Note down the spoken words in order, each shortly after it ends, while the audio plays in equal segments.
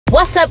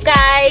What's up,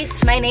 guys?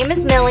 My name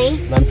is Millie.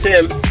 And I'm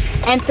Tim.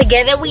 And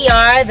together we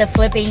are the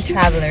Flipping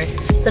Travelers.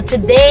 So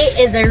today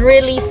is a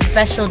really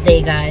special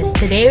day, guys.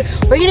 Today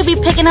we're gonna be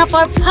picking up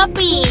our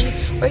puppy.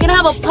 We're gonna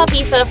have a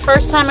puppy for the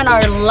first time in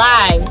our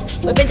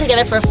lives. We've been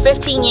together for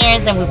 15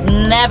 years and we've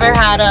never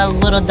had a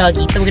little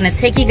doggy. So we're gonna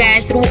take you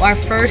guys through our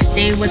first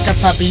day with the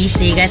puppy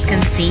so you guys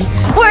can see.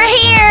 We're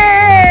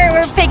here!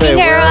 We're picking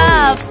her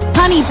up.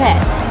 Honey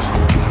Pets.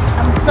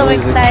 I'm so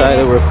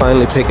excited. We're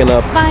finally picking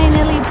up.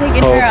 Finally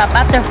picking her up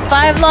after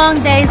 5 long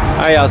days.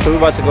 Alright, y'all, so we're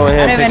about to go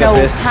ahead and pick up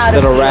this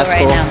little rascal.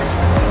 Right now.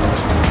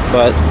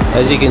 But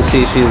as you can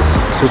see, she's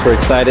super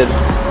excited.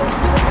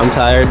 I'm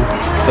tired,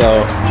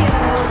 so.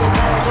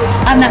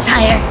 I'm not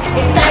tired.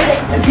 Excited.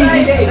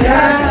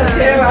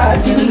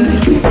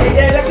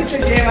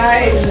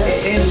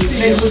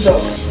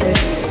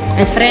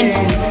 El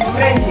Frenchie.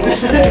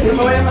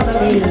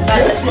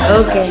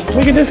 Okay.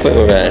 Look at this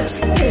little guy.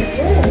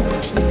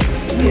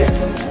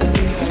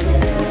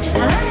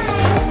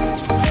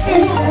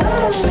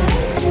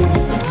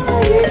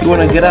 You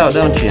want to get out,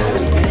 don't you?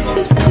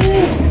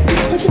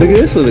 Look at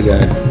this little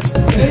guy.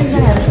 Is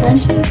that a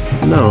Frenchie?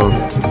 No.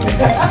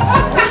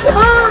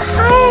 Oh,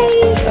 hi.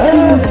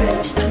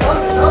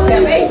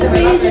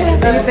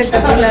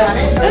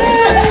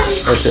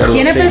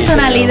 ¿Tiene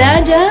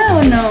personalidad ya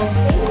o no?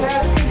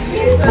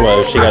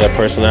 What, she got a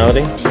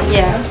personality?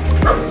 Yeah.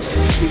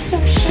 She's so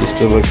shy. She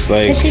still looks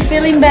like... Is she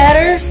feeling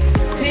better?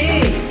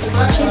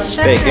 She's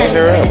shy. Hey, get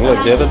her up.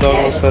 Look, the other dog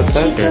wants to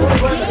attack She's so her.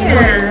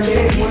 scared.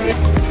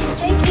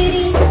 Hey,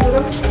 kitty.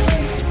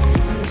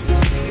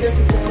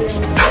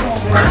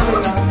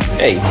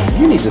 Hey,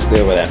 you need to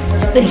stay over there.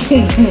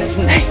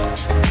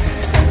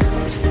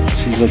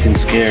 She's looking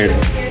scared.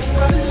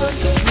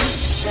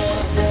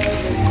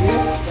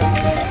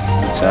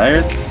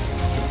 Tired?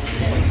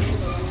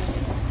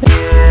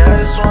 Yeah, I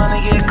just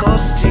wanna get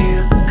close to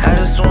you. I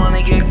just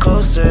wanna get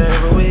closer.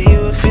 But with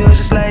you, it feels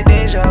just like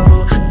deja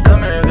vu.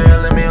 Come here,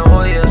 girl, let me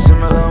hold you.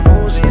 Similar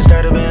moves and you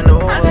start to bend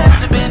over. I've had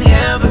to been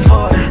here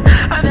before.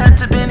 I've had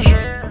to been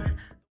here.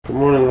 Good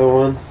morning, little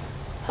one.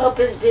 Hope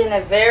has been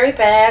a very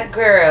bad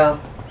girl.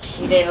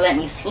 She didn't let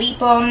me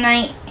sleep all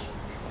night.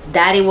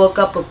 Daddy woke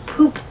up with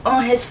poop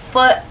on his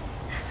foot.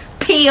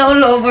 Pee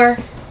all over.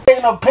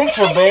 Taking a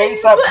picture, babe.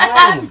 Stop What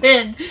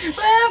happened?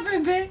 What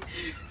happened, babe?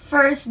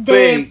 First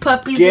day, babe,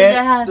 puppies get in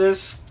the house.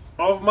 this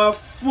off my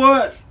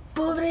foot.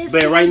 Pobrecito.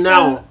 Babe, right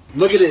now.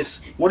 Look at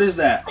this. What is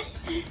that?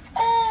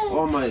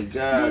 Oh my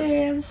God.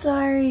 Babe, I'm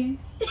sorry.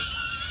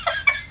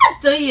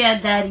 So yeah,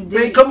 Daddy did.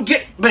 Babe, come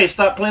get. Babe,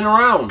 stop playing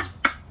around.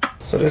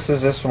 So this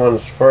is this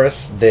one's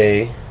first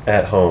day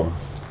at home.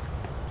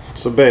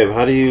 So babe,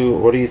 what do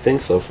you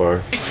think so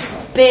far? It's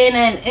been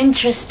an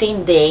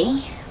interesting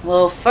day.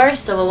 Well,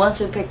 first of all, once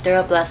we picked her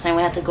up last night,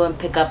 we had to go and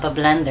pick up a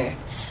blender.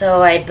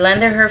 So I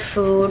blended her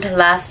food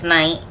last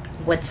night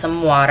with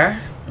some water,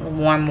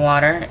 warm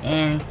water,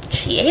 and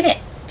she ate it.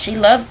 She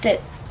loved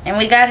it. And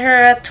we got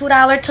her a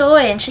 $2 toy,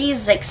 and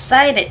she's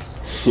excited.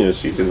 Yeah,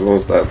 she just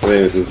won't stop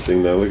playing with this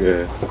thing now. Look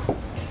at her.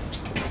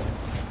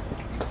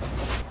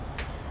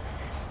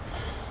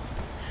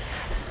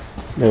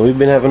 Man, we've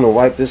been having to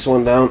wipe this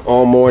one down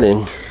all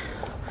morning.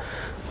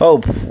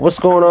 Hope, what's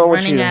going on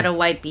with you? Running out of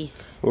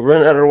wipies. We're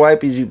running out of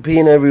wipes. You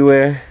peeing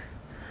everywhere.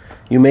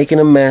 You making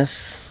a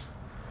mess.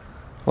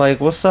 Like,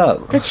 what's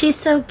up? But she's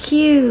so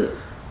cute.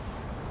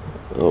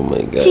 Oh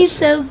my God. She's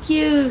so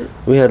cute.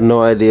 We had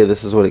no idea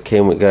this is what it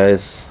came with,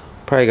 guys.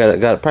 Probably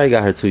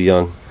got her too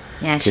young.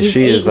 Yeah, she's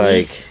 8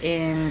 weeks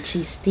and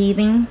she's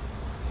teething.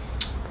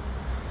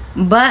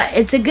 But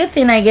it's a good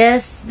thing, I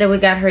guess, that we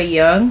got her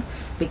young,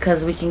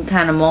 because we can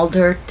kind of mold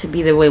her to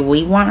be the way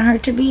we want her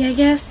to be, I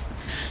guess.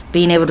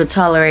 Being able to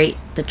tolerate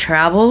the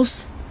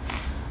travels.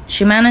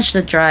 She managed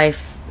to drive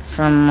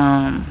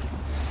from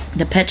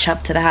the pet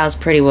shop to the house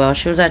pretty well.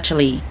 She was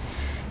actually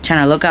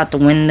trying to look out the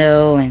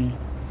window and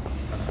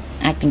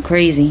acting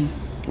crazy.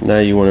 Now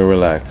you want to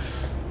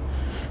relax.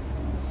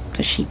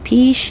 Because she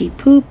pees, she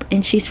poop,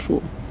 and she's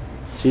full.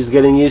 She's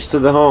getting used to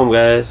the home,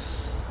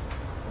 guys.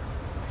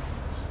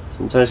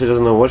 Sometimes she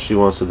doesn't know what she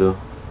wants to do.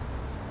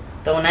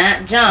 Don't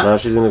not jump. Now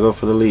she's going to go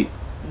for the leap.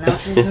 No,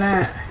 she's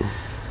not.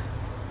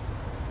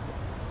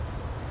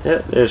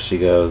 Yeah, there she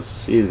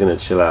goes. She's gonna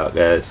chill out,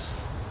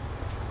 guys.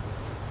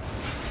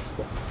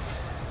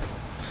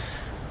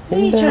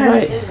 What are you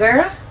trying to do,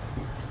 girl?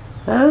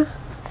 Huh?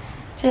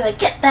 She's like,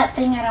 get that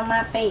thing out of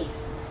my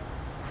face.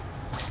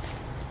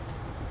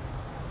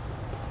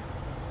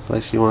 It's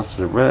like she wants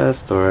to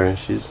rest, or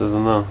she just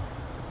doesn't know.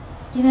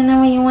 You don't know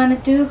what you want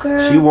to do,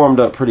 girl? She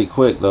warmed up pretty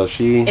quick, though.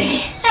 She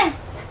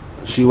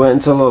went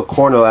into a little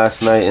corner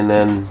last night, and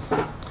then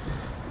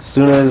as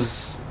soon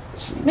as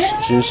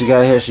she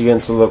got here, she got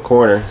into a little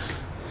corner.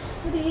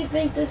 What do you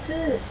think this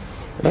is?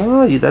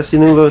 Oh, that's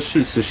your new little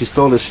sheet. So she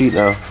stole the sheet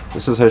now.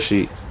 This is her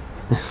sheet.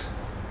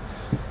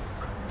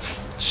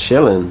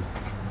 Chilling.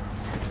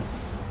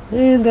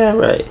 Ain't that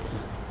right?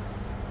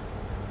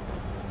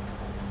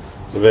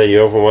 So, babe,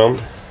 you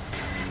overwhelmed?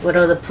 With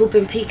all the poop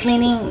and pee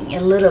cleaning, a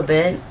little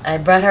bit. I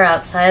brought her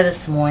outside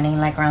this morning,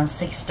 like around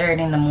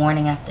 6:30 in the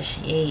morning after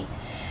she ate.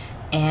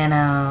 And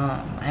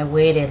I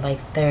waited like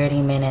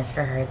 30 minutes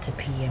for her to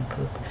pee and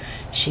poop.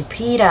 She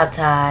peed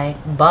outside,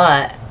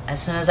 but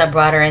as soon as I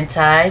brought her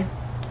inside,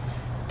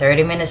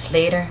 30 minutes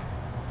later,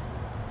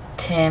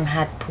 Tim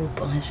had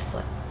poop on his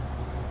foot.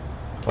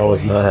 I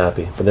was not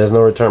happy, but there's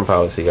no return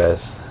policy,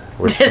 guys.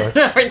 There's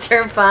no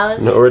return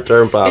policy? No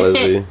return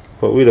policy.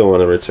 But we don't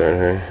want to return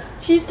her.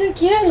 She's too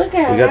cute. Look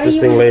at her. We got this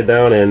thing laid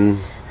down, and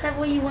how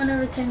will you want to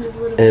return this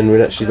little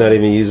and she's not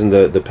even using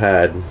the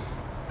pad.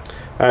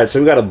 Alright, so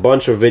we got a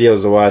bunch of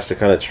videos to watch to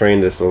kind of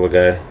train this little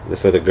guy,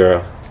 this little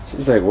girl.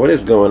 She's like, what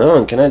is going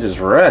on? Can I just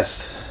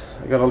rest?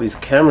 I got all these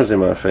cameras in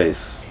my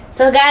face.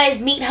 So guys,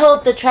 meet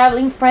Hope, the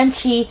traveling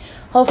Frenchie.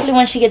 Hopefully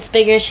when she gets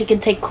bigger, she can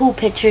take cool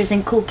pictures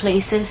in cool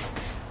places.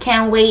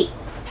 Can't wait.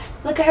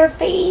 Look at her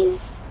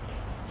face.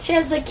 She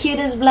has the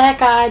cutest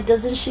black eye,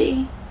 doesn't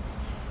she?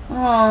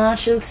 Oh,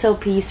 she looks so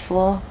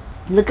peaceful.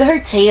 Look at her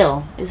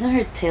tail. Isn't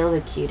her tail the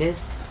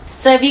cutest?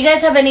 So if you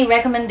guys have any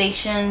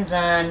recommendations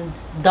on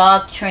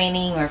dog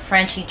training or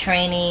Frenchie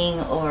training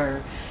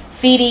or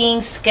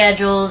feeding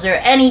schedules or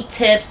any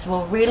tips,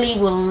 we really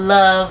will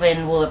love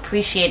and will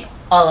appreciate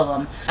all of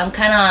them. I'm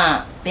kind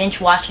of binge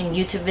watching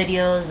YouTube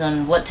videos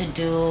on what to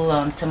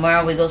do.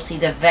 Tomorrow we go see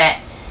the vet.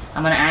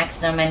 I'm gonna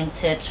ask them any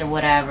tips or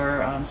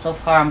whatever. So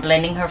far I'm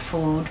blending her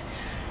food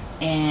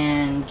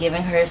and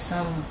giving her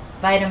some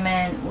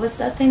vitamin. What's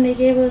that thing they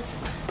gave us?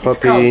 Puppy. It's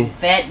called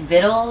Vet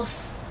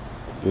Vittles.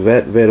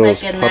 Vet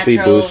Vittles, like a puppy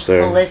natural,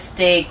 booster.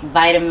 Holistic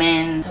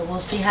vitamin. So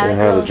we'll see how it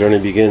how goes. the journey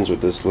begins with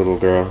this little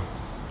girl.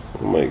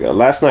 Oh my god.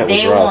 Last night was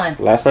Day rough.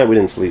 one. Last night we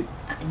didn't sleep.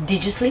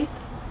 Did you sleep?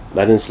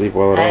 I didn't sleep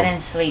well at all. I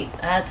didn't sleep.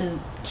 I had to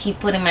keep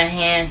putting my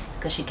hands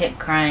because she kept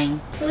crying.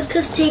 Look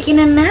who's taking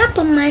a nap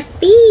on my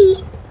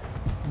feet.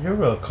 You're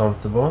real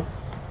comfortable.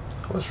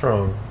 What's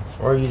wrong?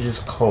 Or are you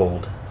just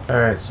cold?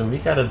 Alright, so we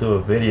gotta do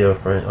a video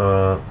for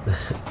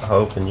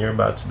Hope, and you're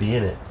about to be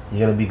in it. You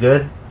gonna be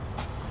good?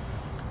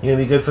 You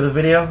gonna be good for the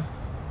video?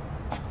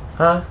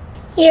 Huh?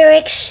 You're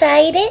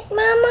excited,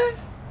 Mama?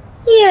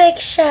 You're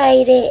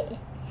excited.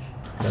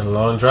 Got a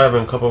long drive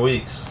in a couple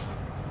weeks.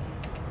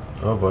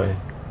 Oh boy.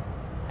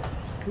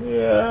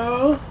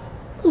 Yeah.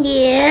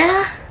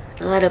 Yeah.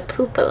 A lot of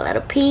poop, a lot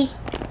of pee.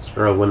 This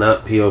girl will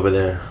not pee over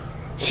there.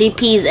 She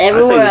pees I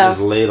everywhere say we else.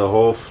 just lay the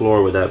whole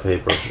floor with that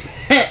paper.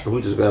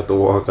 We just gonna have to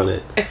walk on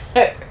it.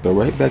 Go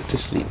right back to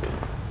sleep.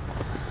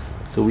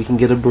 So we can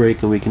get a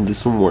break and we can do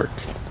some work.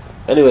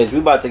 Anyways, we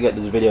about to get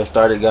this video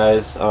started,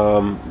 guys.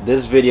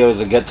 This video is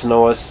a get to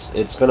know us.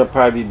 It's gonna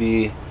probably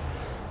be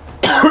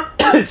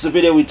it's a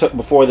video we took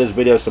before this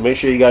video, so make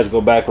sure you guys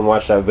go back and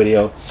watch that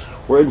video.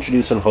 We're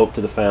introducing Hope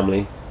to the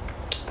family.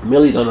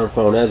 Millie's on her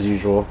phone as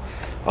usual,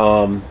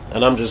 and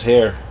I'm just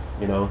here,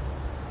 you know,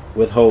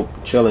 with Hope,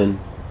 chilling,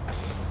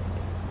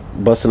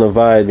 busting a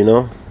vibe, you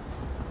know.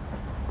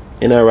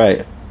 Ain't that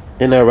right?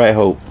 Ain't that right,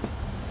 Hope?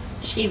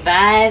 She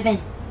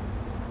vibing.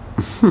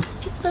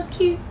 She's so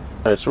cute.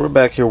 Alright, so we're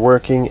back here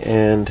working,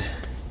 and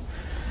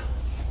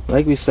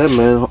like we said,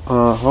 man,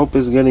 Hope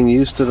is getting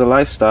used to the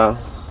lifestyle.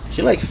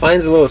 She like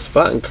finds a little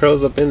spot and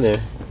curls up in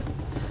there.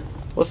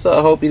 What's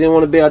up, Hope? You didn't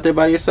want to be out there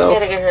by yourself?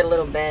 Gotta get her a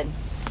little bed.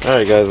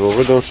 Alright guys, well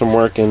we're doing some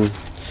work, and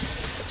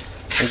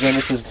again,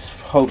 this is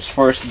Hope's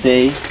first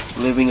day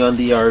living on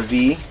the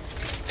RV.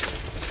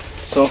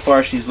 So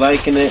far she's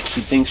liking it.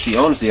 She thinks she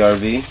owns the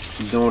RV.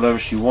 She's doing whatever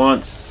she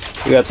wants.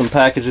 We got some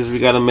packages we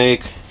gotta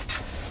make.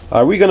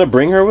 Are we gonna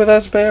bring her with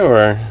us, babe, or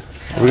are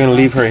we gonna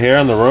leave her here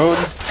on the road?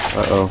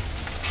 Uh-oh.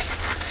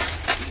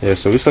 Yeah,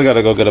 so we still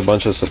gotta go get a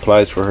bunch of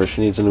supplies for her.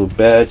 She needs a new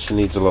bed. She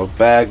needs a little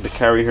bag to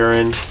carry her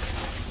in.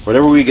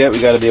 Whatever we get, we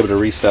gotta be able to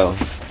resell.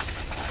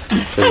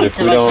 Because if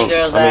we don't,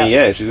 I mean,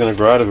 yeah, she's gonna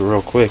grow out of it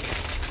real quick.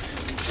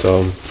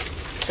 So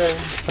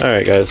all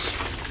right, guys.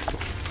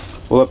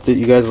 We'll update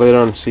you guys later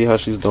on and see how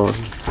she's doing.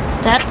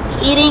 Stop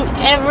eating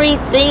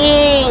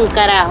everything,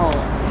 carajo.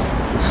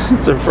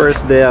 It's her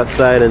first day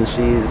outside, and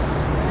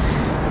she's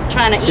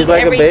Trying to eat she's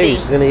like everything. a baby.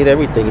 She's gonna eat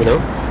everything, you know.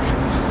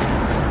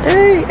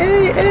 Hey,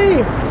 hey,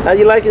 hey! How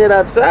you liking it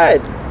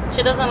outside?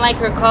 She doesn't like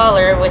her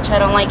collar, which I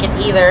don't like it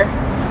either.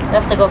 I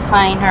have to go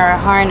find her a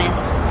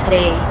harness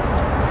today.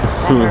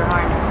 Her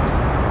harness.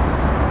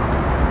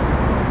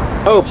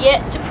 Oh. She's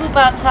yet to poop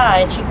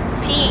outside. She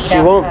peed She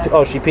outside. won't.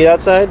 Oh, she peed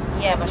outside.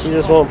 Yeah, but She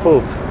just won't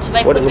poop. She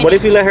like What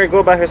if you let her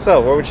go by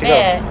herself? Where would she go?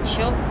 Yeah,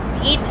 she'll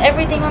eat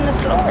everything on the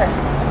floor.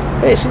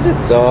 Hey, she's a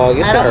dog.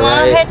 It's I don't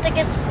alright. want her to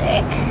get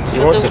sick. She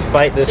wants to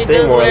fight this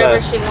thing more or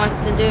less. She does whatever she wants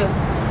to do.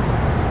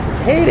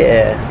 Hey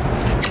there.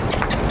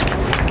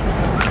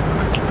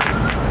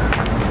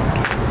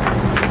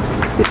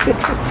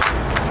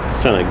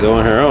 She's trying to go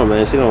on her own,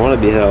 man. She don't want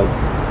to be held.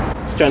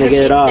 She's trying to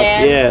get it off.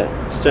 There.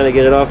 Yeah, she's trying to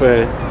get it off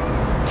her.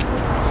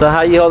 So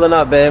how you holding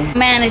up, babe?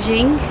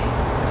 Managing.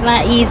 It's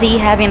not easy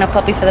having a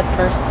puppy for the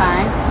first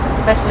time,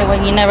 especially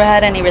when you never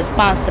had any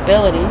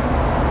responsibilities.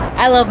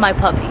 I love my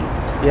puppy.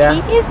 Yeah.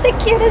 She is the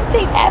cutest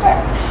thing ever.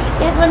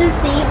 You guys want to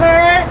see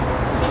her?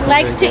 She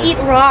likes to eat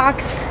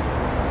rocks.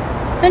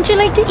 Don't you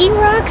like to eat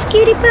rocks,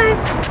 cutie pie?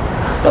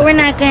 But we're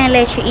not gonna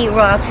let you eat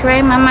rocks,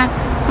 right, Mama?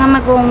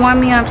 Mama gonna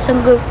warm you up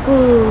some good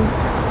food.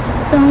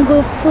 Some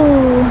good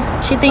food.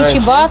 She thinks she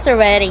boss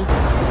already.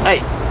 Hey,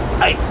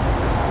 hey.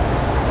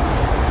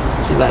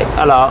 She's like,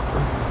 hello.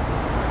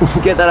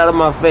 Get that out of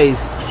my face.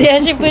 See how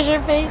she pushed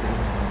her face?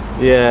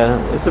 Yeah,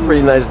 it's a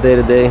pretty nice day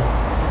today.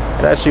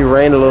 It actually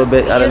rained a little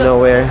bit out of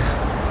nowhere.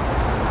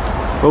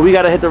 But we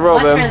gotta hit the road,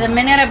 Watch man. her. The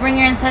minute I bring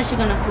her inside, she's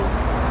gonna poop.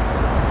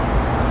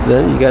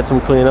 Then you got some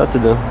cleaning up to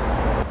do.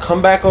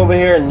 Come back over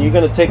here and you're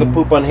gonna take a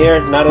poop on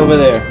here, not over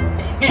there.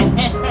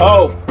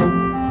 Oh,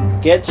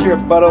 get your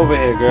butt over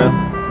here, girl.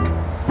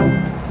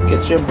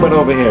 Get your butt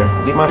over here.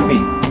 Leave my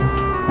feet.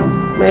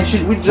 Man,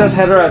 we just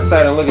had her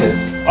outside and look at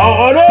this.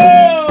 Oh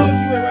no! She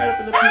went right up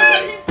in the poop.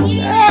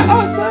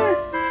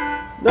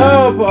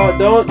 No, Paul,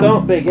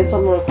 don't, babe. Get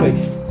something real quick.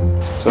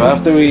 So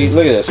after we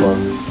look at this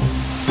one.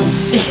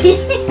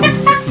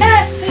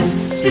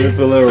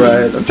 Beautiful little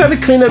ride. I'm trying to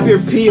clean up your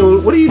pee.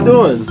 What are you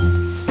doing?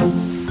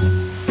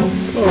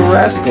 Little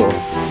rascal.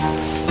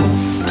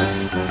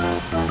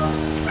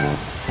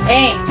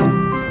 Hey.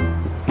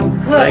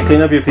 Can I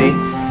clean up your pee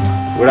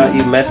without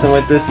you messing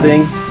with this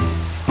thing?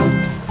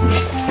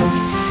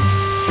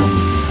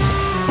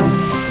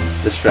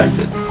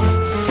 Distracted.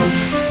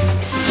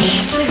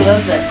 She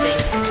loves that thing.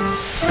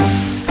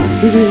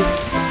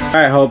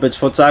 Alright, Hope, it's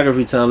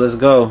photography time. Let's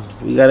go.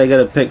 We gotta get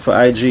a pic for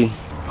IG.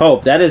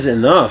 Hope, that is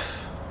enough.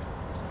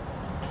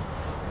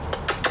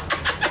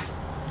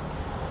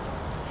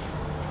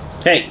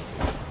 Hey!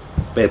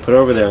 Babe, put it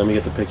over there. Let me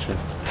get the picture.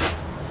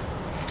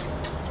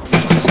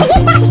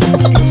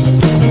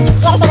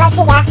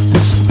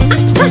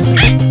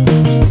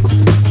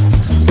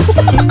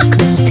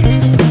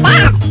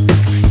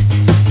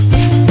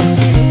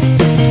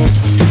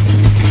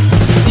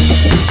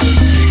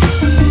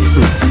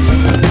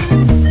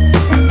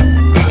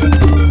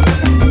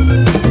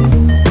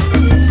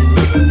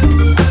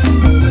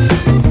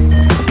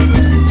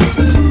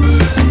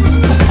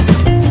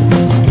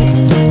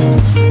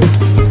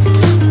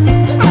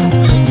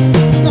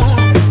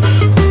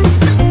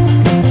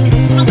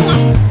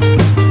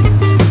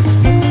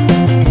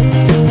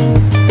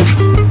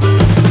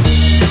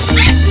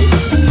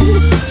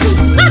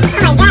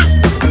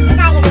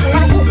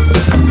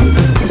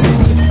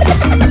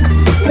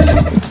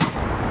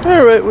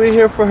 We're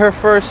here for her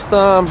first,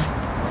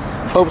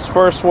 Hope's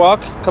first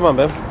walk. Come on,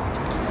 babe.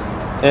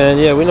 And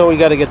yeah, we know we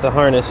got to get the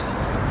harness.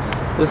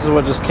 This is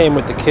what just came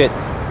with the kit.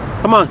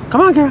 Come on,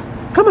 girl.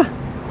 Come on,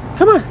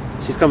 come on.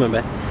 She's coming,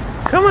 babe.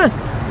 Come on.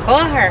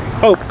 Call her.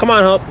 Hope, come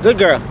on, Hope. Good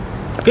girl.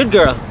 Good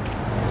girl.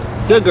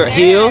 Good girl.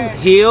 Heel.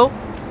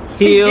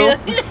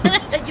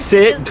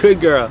 Sit.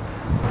 Good girl.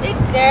 Good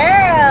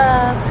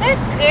girl. Good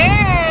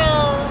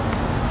girl.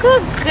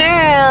 Good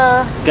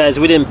girl. Guys,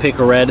 we didn't pick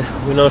a red.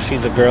 We know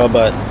she's a girl,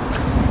 but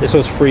this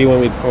was free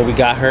when we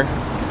got her.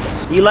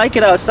 You like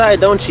it outside,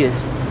 don't you?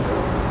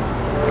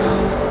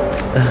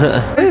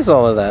 What is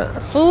all of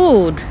that?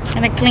 Food.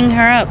 Gonna clean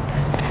her up.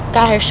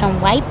 Got her some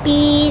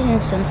wipies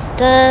and some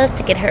stuff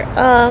to get her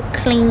all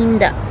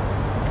cleaned up.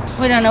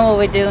 We don't know what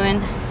we're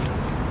doing.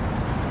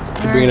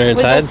 You bringing her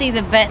inside? We'll go see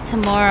the vet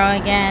tomorrow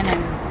again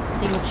and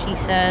see what she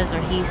says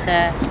or he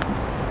says,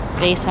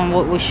 based on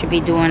what we should be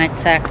doing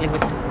exactly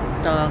with the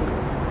dog.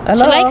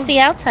 Hello. She likes the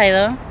outside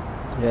though.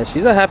 Yeah,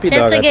 she's a happy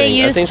dog. I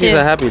think she's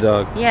a happy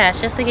dog. Yeah,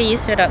 she has to get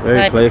used to it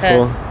outside. Very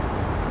playful. Because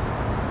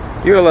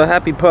you're a little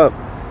happy pup,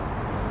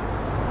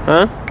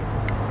 huh?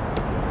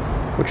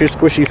 With your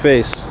squishy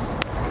face.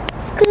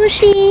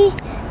 Squishy,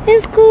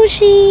 it's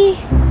squishy.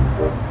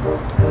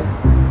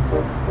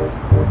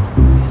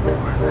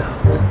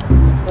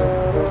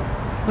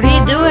 What are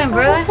you doing,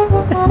 bro?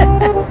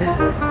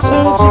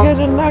 So did you get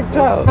her knocked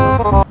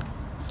out?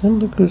 And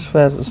look who's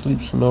fast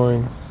asleep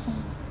snoring.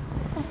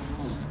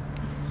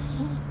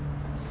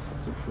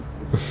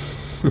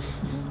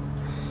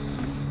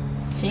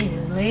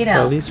 Jesus, laid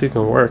Well, out. at least we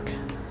can work.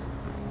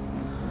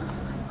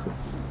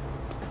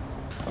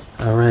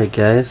 Alright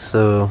guys,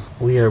 so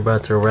we are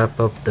about to wrap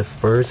up the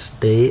first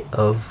day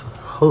of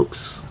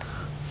Hope's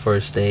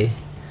first day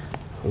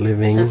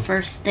living. It's the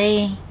first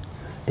day.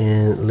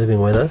 And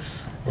living with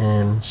us,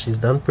 and she's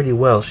done pretty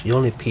well. She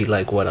only peed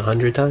like what,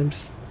 100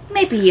 times?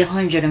 Maybe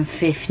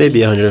 150.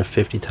 Maybe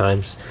 150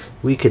 times.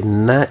 We could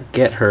not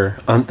get her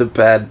on the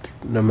pad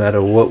no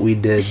matter what we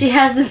did. She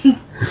hasn't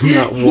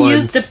Not once.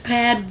 used the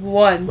pad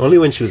once. Only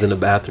when she was in the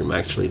bathroom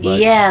actually, but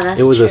yeah, that's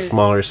it was true. a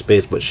smaller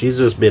space, but she's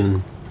just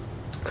been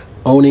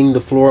owning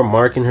the floor,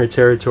 marking her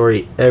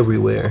territory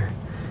everywhere.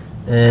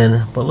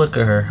 But look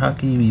at her. How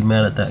can you be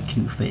mad at that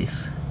cute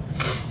face?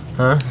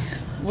 Huh?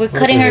 We're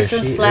cutting her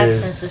some slack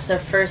since it's her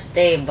first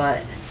day,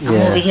 but I'm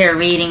over here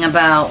reading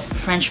about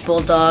French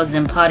bulldogs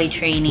and potty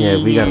training.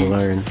 Yeah, we gotta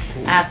learn.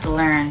 I have to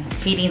learn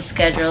feeding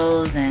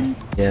schedules and.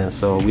 Yeah,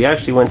 so we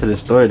actually went to the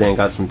store today and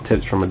got some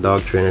tips from a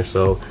dog trainer.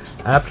 So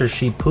after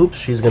she poops,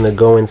 she's gonna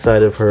go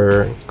inside of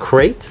her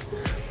crate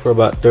for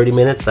about 30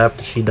 minutes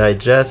after she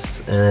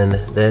digests, and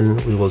then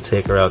we will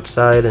take her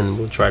outside and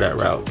we'll try that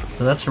route.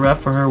 So that's a wrap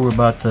for her. We're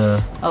about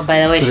to Oh,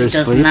 by the way, she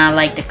does sleep. not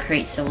like the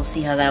crate, so we'll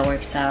see how that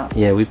works out.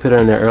 Yeah, we put her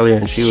in there earlier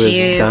and she was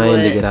dying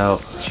to get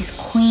out. She's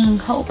Queen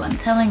Hope, I'm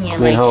telling you.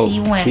 Queen Hope. She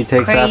went She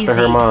takes crazy. after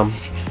her mom.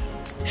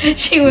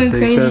 She went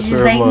crazy.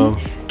 She's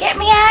like, get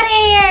me out of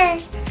here.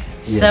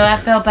 Yeah. So I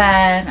felt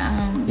bad.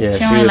 Yeah,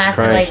 she only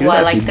lasted crying. like she was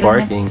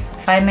what, like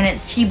 5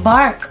 minutes. She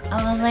barked.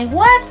 I was like,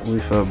 what? We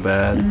felt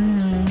bad.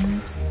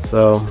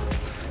 So,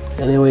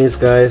 anyways,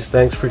 guys,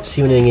 thanks for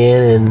tuning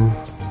in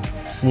and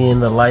seeing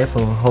the life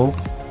of Hope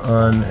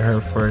on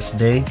her first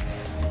day.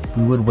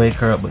 We would wake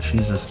her up, but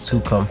she's just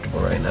too comfortable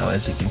right now,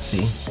 as you can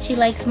see. She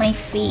likes my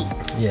feet.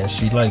 Yeah,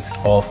 she likes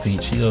all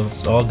feet. She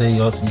was all day.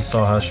 You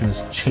saw how she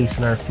was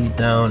chasing our feet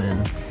down,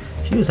 and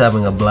she was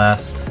having a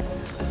blast.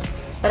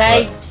 But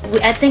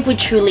I think we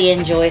truly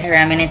enjoyed her.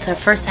 I mean, it's her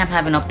first time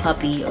having a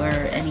puppy or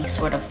any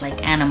sort of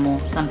like animal,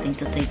 something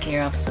to take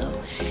care of.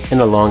 So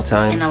in a long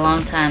time.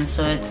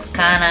 So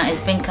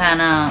it's been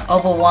kind of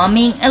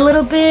overwhelming a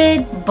little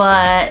bit,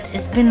 but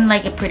it's been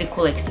like a pretty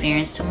cool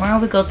experience. Tomorrow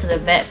we go to the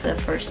vet for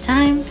the first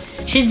time.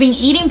 She's been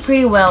eating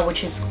pretty well,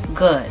 which is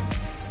good.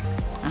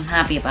 I'm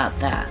happy about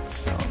that.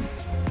 So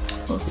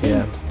we'll see.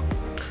 Yeah.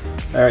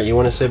 All right, you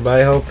want to say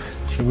bye, Hope?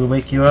 Should we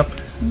wake you up?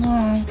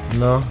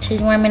 No. She's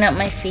warming up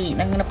my feet.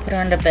 I'm gonna put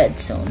her on the bed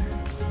soon.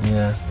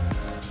 Yeah.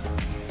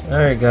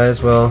 Alright,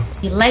 guys, well,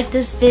 if you like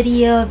this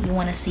video, if you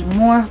want to see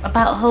more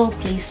about Hope,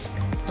 please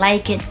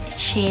like it,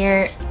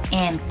 share,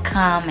 and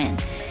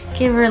comment.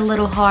 Give her a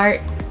little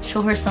heart.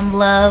 Show her some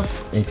love.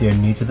 If you're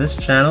new to this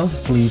channel,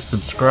 please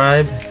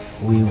subscribe.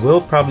 We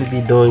will probably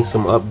be doing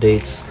some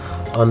updates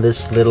on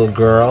this little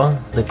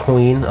girl, the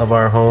queen of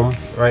our home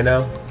right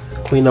now.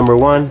 Queen number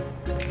 1,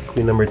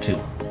 queen number 2.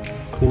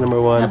 Queen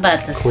number 1. I'm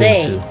about to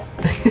say,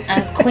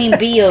 I'm Queen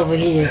Bee over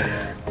here.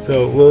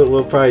 So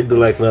we'll probably do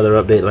like another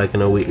update like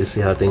in a week to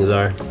see how things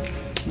are.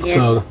 Yep.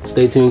 So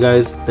stay tuned,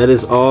 guys. That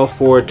is all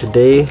for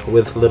today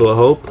with little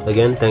Hope.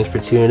 Again, thanks for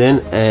tuning in,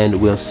 and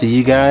we'll see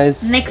you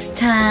guys next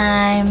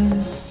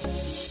time.